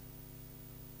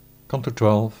Canto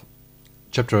 12,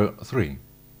 Chapter 3.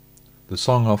 The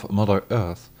Song of Mother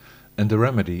Earth and the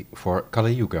Remedy for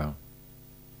Kali-yuga.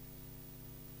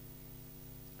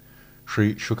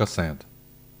 Sri Shuka said,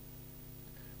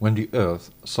 when the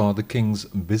earth saw the kings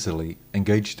busily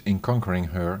engaged in conquering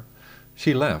her,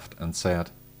 she laughed and said,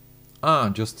 "Ah,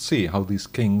 just see how these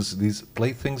kings, these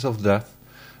playthings of death,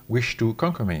 wish to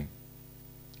conquer me.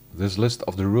 This list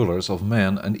of the rulers of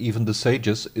men and even the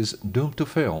sages is doomed to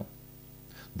fail.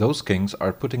 Those kings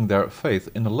are putting their faith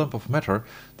in a lump of matter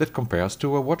that compares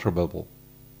to a water bubble.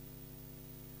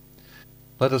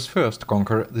 Let us first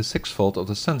conquer the sixfold of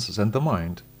the senses and the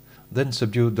mind, then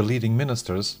subdue the leading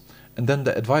ministers, and then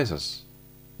the advisers.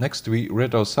 Next we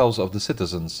rid ourselves of the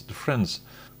citizens, the friends,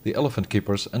 the elephant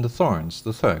keepers and the thorns,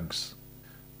 the thugs.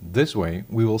 This way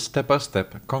we will step by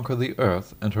step conquer the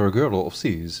earth and her girdle of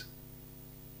seas."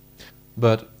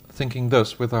 But, thinking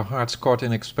thus with their hearts caught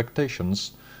in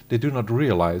expectations, they do not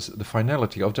realize the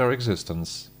finality of their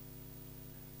existence.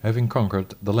 Having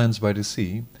conquered the lands by the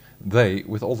sea, they,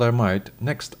 with all their might,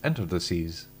 next enter the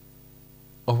seas.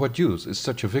 Of what use is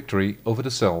such a victory over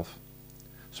the self?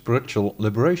 Spiritual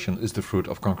liberation is the fruit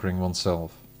of conquering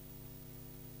oneself.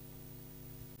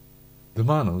 The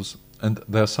Manus and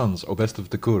their sons, O best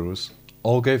of the Kurus,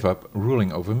 all gave up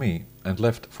ruling over me and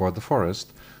left for the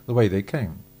forest the way they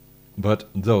came. But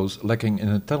those lacking in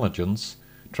intelligence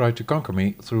tried to conquer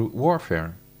me through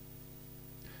warfare.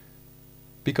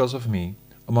 Because of me,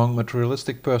 among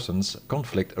materialistic persons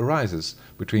conflict arises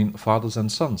between fathers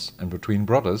and sons and between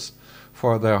brothers,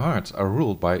 for their hearts are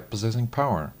ruled by possessing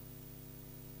power.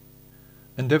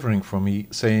 Endeavoring for me,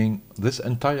 saying, "This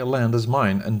entire land is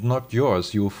mine and not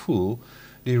yours, you fool,"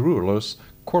 the rulers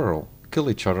quarrel, kill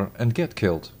each other and get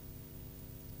killed.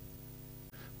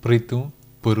 Prithu,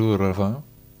 Pururava,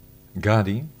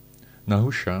 Gadi,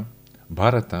 Nahusha,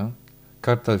 Bharata,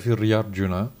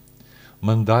 Kartaviryarjuna,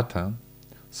 Mandata,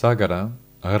 Sagara,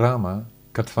 Rama,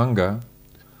 Katvanga,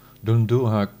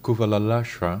 Dunduha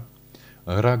Kuvalalashva,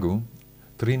 Raghu,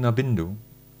 Trinabindu,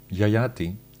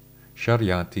 Yayati,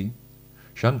 Sharyati,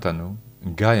 Shantanu,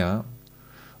 Gaya,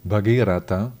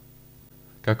 Bhagirata,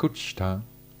 Kakuchta,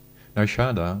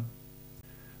 Naishada,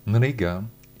 Nriga,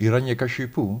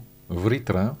 Hiranyakashipu,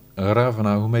 Vritra,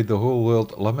 Ravana, who made the whole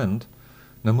world lament,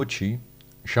 Namuchi,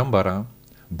 Shambhara,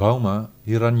 Bauma,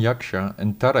 Hiranyaksha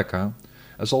and Taraka,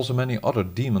 as also many other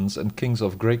demons and kings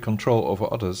of great control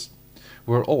over others,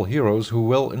 were all heroes who,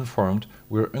 well informed,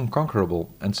 were unconquerable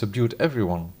and subdued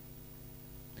everyone.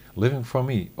 Living for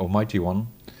me, O Mighty One,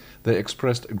 they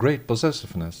expressed great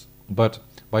possessiveness, but,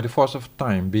 by the force of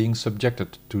time being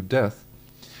subjected to death,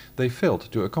 they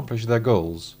failed to accomplish their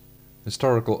goals.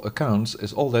 Historical accounts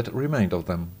is all that remained of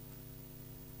them.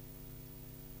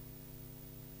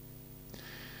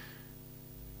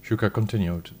 Shuka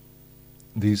continued,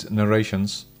 "These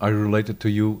narrations I related to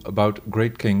you about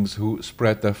great kings who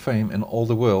spread their fame in all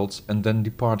the worlds and then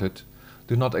departed,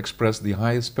 do not express the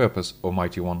highest purpose, O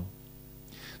Mighty One.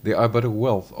 They are but a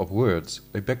wealth of words,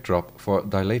 a backdrop for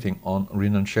dilating on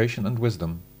renunciation and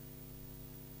wisdom.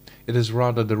 It is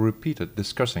rather the repeated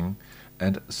discussing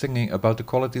and singing about the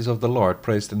qualities of the Lord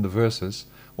praised in the verses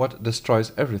what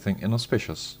destroys everything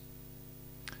inauspicious.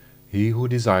 He who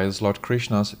desires Lord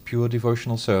Krishna's pure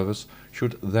devotional service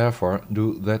should therefore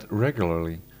do that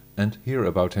regularly and hear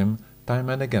about him time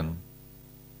and again."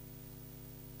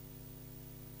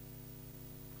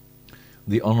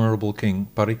 The Honorable King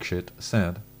Parikshit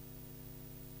said,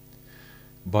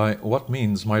 "By what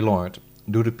means, my lord,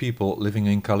 do the people living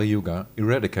in Kali-yuga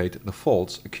eradicate the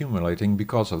faults accumulating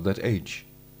because of that age?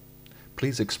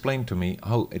 Please explain to me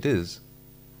how it is.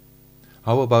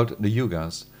 How about the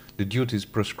yugas, the duties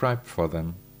prescribed for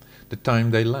them, the time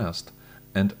they last,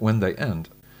 and when they end,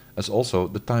 as also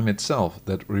the time itself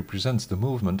that represents the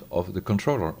movement of the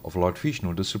controller of Lord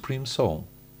Vishnu, the Supreme Soul?"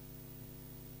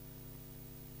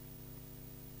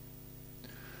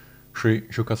 Sri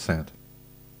Shuka said,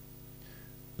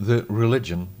 "The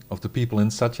religion of the people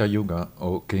in Satya Yuga,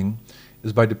 O King,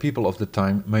 is by the people of the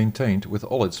time maintained with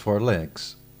all its 4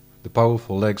 legs, the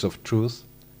powerful legs of truth,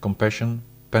 compassion,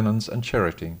 penance and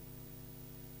charity.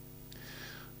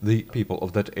 The people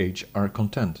of that age are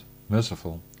content,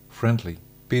 merciful, friendly,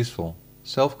 peaceful,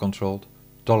 self-controlled,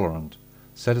 tolerant,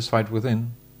 satisfied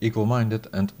within, equal-minded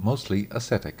and mostly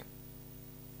ascetic.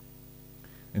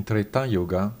 In Treta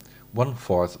Yuga,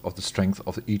 1/4 of the strength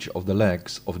of each of the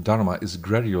legs of Dharma is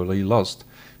gradually lost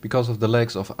because of the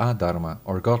legs of Adharma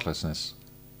or godlessness,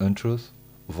 untruth,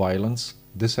 violence,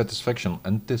 dissatisfaction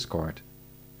and discord.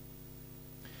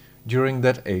 During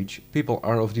that age, people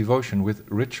are of devotion with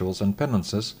rituals and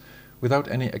penances without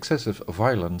any excessive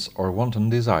violence or wanton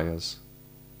desires.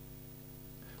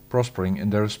 prospering in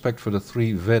their respect for the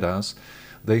three Vedas,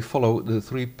 they follow the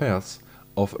three paths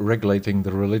of regulating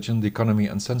the religion, the economy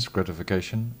and sense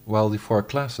gratification, while the four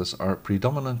classes are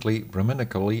predominantly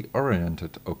Brahmanically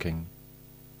oriented, O king.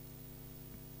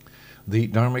 The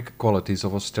dharmic qualities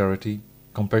of austerity,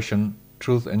 compassion,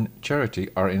 truth and charity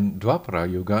are in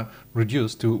Dwapara Yuga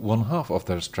reduced to one half of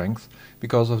their strength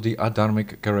because of the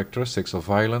adharmic characteristics of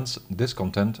violence,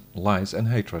 discontent, lies and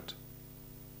hatred.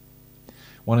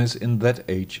 One is in that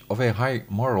age of a high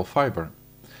moral fiber.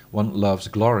 One loves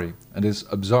glory and is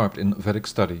absorbed in Vedic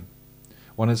study.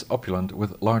 One is opulent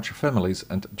with large families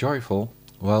and joyful,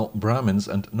 while Brahmins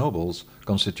and nobles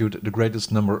constitute the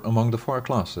greatest number among the four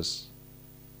classes.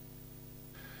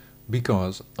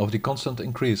 Because of the constant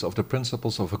increase of the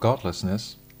principles of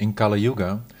godlessness, in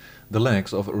Kali-yuga, the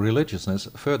legs of religiousness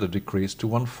further decrease to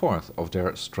 1/4 of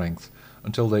their strength,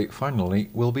 until they finally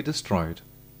will be destroyed.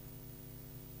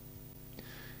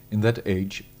 In that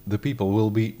age, the people will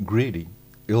be greedy,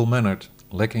 ill-mannered,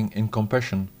 lacking in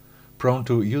compassion, prone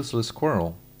to useless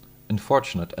quarrel,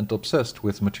 unfortunate and obsessed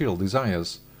with material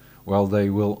desires, while they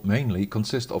will mainly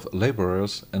consist of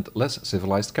laborers and less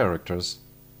civilized characters.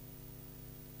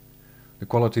 The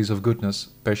qualities of goodness,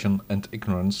 passion and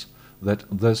ignorance that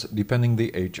thus depending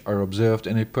the age are observed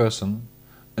in a person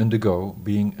undergo,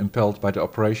 being impelled by the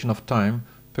operation of time,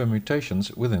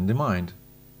 permutations within the mind.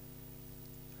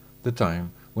 The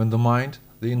time when the mind,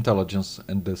 the intelligence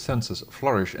and the senses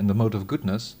flourish in the mode of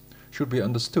goodness should be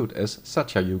understood as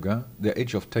Satya Yuga, the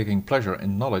age of taking pleasure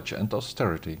in knowledge and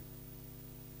austerity.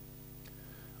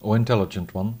 O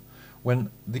intelligent one,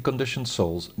 when the conditioned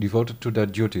souls devoted to their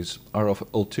duties are of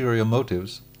ulterior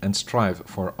motives and strive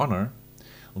for honor,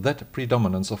 that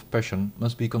predominance of passion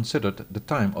must be considered the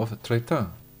time of Treta.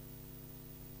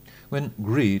 When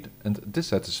greed and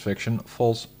dissatisfaction,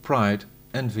 false pride,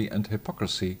 envy and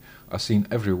hypocrisy are seen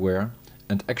everywhere,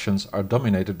 and actions are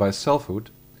dominated by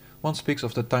selfhood, one speaks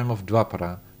of the time of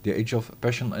Dwapara, the age of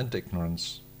passion and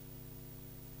ignorance.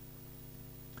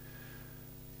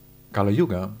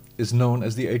 Kali-yuga is known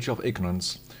as the age of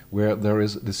ignorance, where there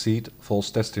is deceit,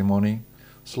 false testimony,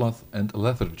 sloth and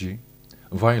lethargy,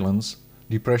 violence,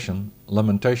 depression,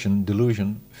 lamentation,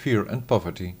 delusion, fear and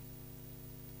poverty.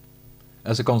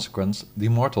 As a consequence, the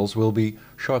mortals will be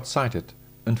short-sighted,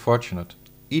 unfortunate,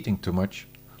 eating too much,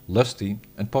 lusty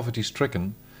and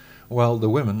poverty-stricken, while the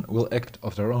women will act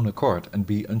of their own accord and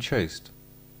be unchaste.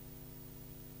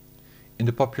 In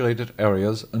the populated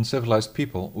areas, uncivilized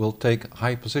people will take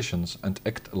high positions and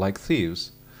act like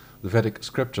thieves. The Vedic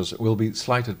scriptures will be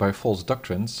slighted by false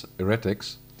doctrines,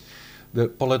 heretics. The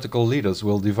political leaders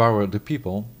will devour the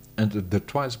people, and the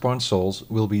twice-born souls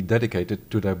will be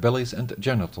dedicated to their bellies and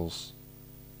genitals.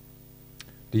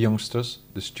 The youngsters,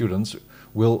 the students,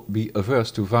 will be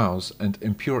averse to vows and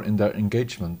impure in their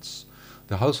engagements.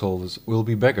 The householders will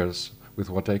be beggars with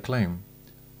what they claim.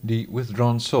 The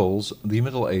withdrawn souls, the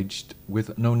middle-aged,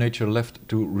 with no nature left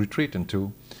to retreat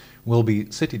into, will be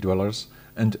city dwellers,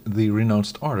 and the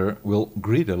renounced order will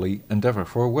greedily endeavor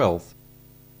for wealth.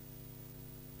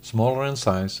 Smaller in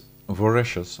size,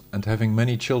 voracious, and having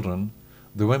many children,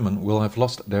 the women will have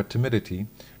lost their timidity,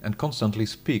 and constantly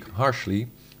speak harshly,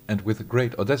 and with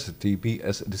great audacity be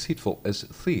as deceitful as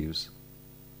thieves.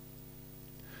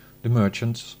 The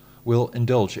merchants will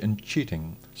indulge in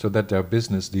cheating, so that their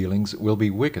business dealings will be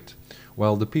wicked,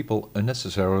 while the people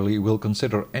unnecessarily will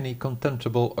consider any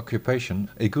contemptible occupation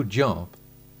a good job.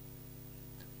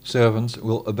 Servants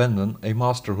will abandon a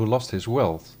master who lost his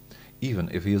wealth, even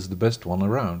if he is the best one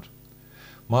around.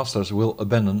 Masters will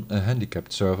abandon a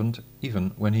handicapped servant,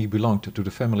 even when he belonged to the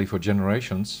family for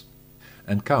generations,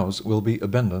 and cows will be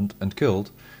abandoned and killed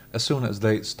as soon as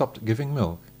they stopped giving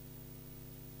milk.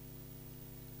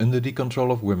 Under the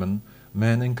control of women,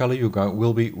 men in Kali-yuga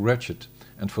will be wretched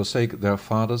and forsake their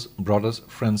fathers, brothers,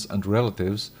 friends and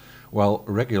relatives, while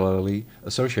regularly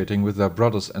associating with their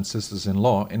brothers and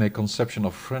sisters-in-law in a conception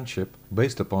of friendship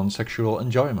based upon sexual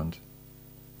enjoyment.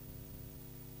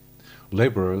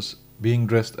 Laborers, being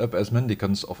dressed up as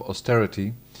mendicants of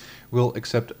austerity, will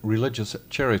accept religious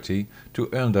charity to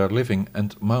earn their living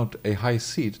and mount a high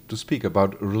seat to speak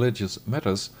about religious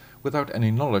matters without any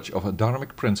knowledge of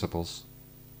dharmic principles.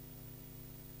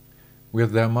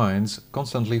 With their minds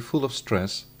constantly full of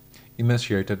stress,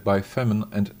 emaciated by famine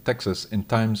and taxes in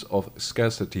times of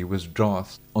scarcity with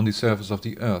droughts on the surface of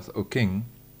the earth, O king,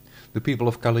 the people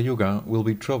of Kali-yuga will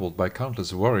be troubled by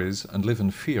countless worries and live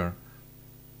in fear.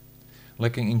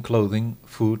 Lacking in clothing,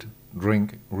 food,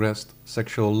 drink, rest,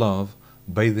 sexual love,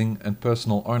 bathing and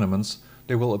personal ornaments,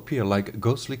 they will appear like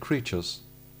ghostly creatures.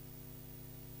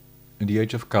 In the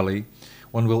age of Kali,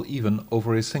 one will even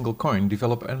over a single coin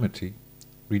develop enmity.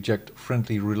 reject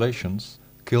friendly relations,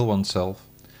 kill oneself,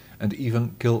 and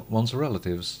even kill one's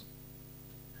relatives.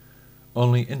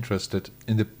 Only interested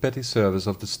in the petty service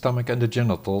of the stomach and the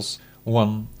genitals,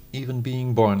 one, even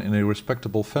being born in a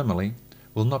respectable family,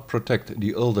 will not protect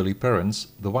the elderly parents,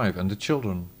 the wife and the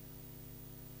children.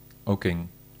 O king,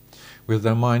 with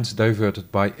their minds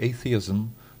diverted by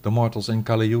atheism, the mortals in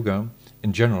Kali-yuga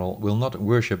in general will not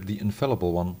worship the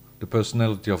infallible one, the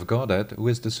personality of Godhead, who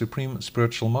is the supreme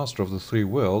spiritual master of the three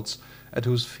worlds, at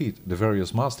whose feet the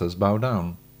various masters bow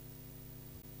down.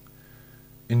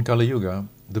 In Kali-yuga,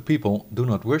 the people do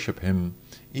not worship him,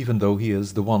 even though he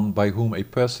is the one by whom a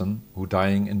person, who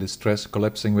dying in distress,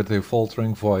 collapsing with a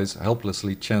faltering voice,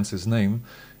 helplessly chants his name,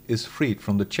 is freed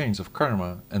from the chains of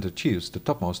karma and achieves the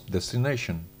topmost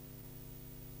destination.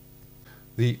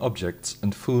 The objects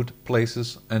and food,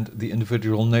 places, and the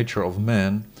individual nature of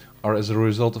man are as a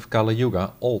result of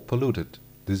Kali-yuga all polluted,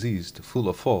 diseased, full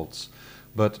of faults,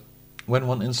 but when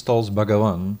one installs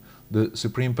Bhagavan, the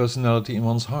Supreme Personality, in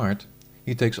one's heart,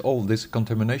 he takes all this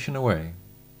contamination away.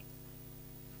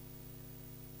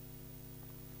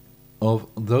 Of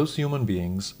those human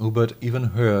beings who but even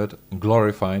heard,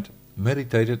 glorified,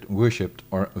 meditated, worshipped,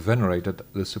 or venerated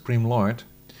the Supreme Lord,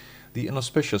 the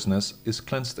inauspiciousness is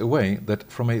cleansed away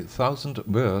that from 1,000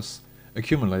 births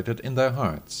accumulated in their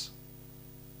hearts.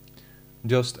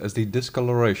 Just as the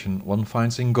discoloration one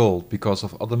finds in gold because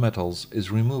of other metals is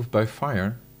removed by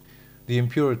fire, the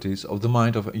impurities of the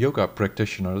mind of yoga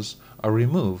practitioners are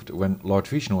removed when Lord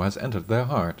Vishnu has entered their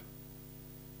heart.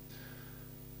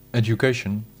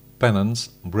 Education, penance,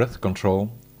 breath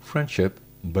control, friendship,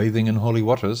 bathing in holy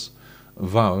waters,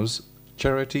 vows,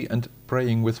 charity and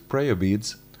praying with prayer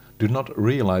beads do not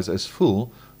realize as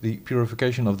full the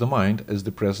purification of the mind as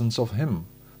the presence of Him,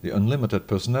 the unlimited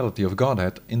personality of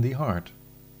Godhead, in the heart.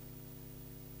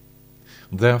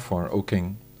 Therefore, O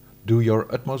king, do your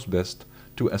utmost best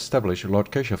to establish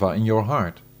Lord Keshava in your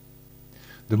heart.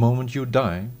 The moment you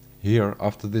die, here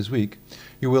after this week,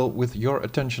 you will, with your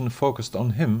attention focused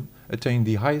on Him, attain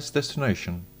the highest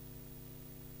destination.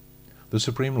 The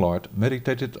Supreme Lord,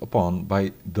 meditated upon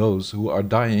by those who are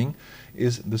dying,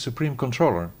 is the Supreme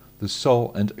Controller, the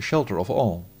soul and shelter of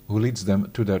all, who leads them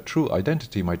to their true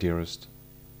identity, my dearest.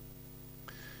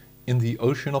 In the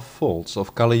ocean of faults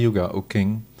of Kali-yuga, O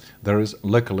king, there is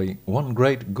luckily one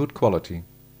great good quality.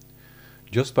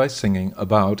 Just by singing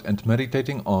about and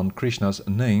meditating on Krishna's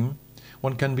name,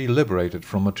 one can be liberated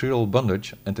from material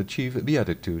bondage and achieve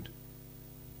beatitude.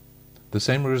 The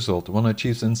same result one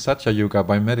achieves in Satya Yuga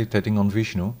by meditating on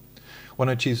Vishnu, one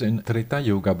achieves in Treta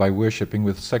Yuga by worshipping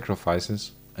with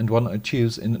sacrifices, and one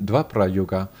achieves in Dwapara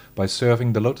Yuga by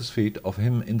serving the lotus feet of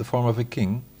him in the form of a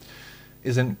king,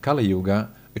 is in Kali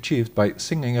Yuga achieved by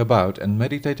singing about and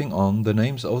meditating on the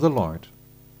names of the Lord.